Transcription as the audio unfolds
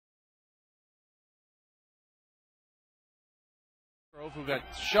Who got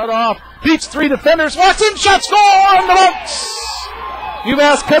shut off, beats 3 defenders, walks in, shot, score on the bounce!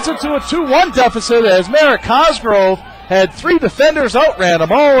 UMass cuts it to a 2-1 deficit as Merrick Cosgrove had 3 defenders outran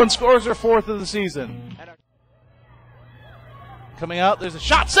them all and scores her 4th of the season. Coming out, there's a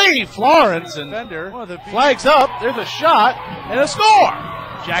shot, save, Florence, and defender flags up, there's a shot, and a score!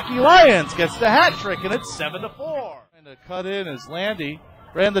 Jackie Lyons gets the hat trick, and it's 7-4. And to cut in is Landy,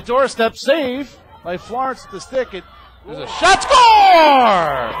 ran the doorstep, save by Florence to the stick. There's a shot,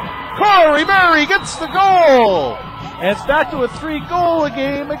 score! Corey Murray gets the goal! And it's back to a 3-goal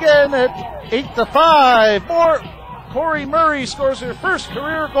game again at 8-5. Corey Murray scores her first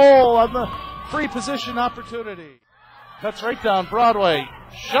career goal on the free position opportunity. Cuts right down Broadway.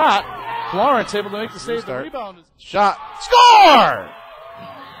 Shot. Florence able to make the save. The rebound is shot. Score!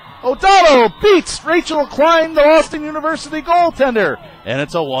 O'Donnell beats Rachel Klein, the Austin University goaltender. And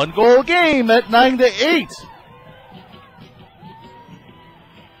it's a 1-goal game at 9-8.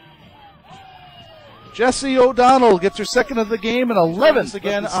 Jessie O'Donnell gets her 2nd of the game and 11th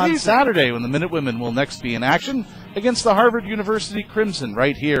again on Saturday when the Minutewomen will next be in action against the Harvard University Crimson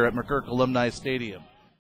right here at McGuirk Alumni Stadium.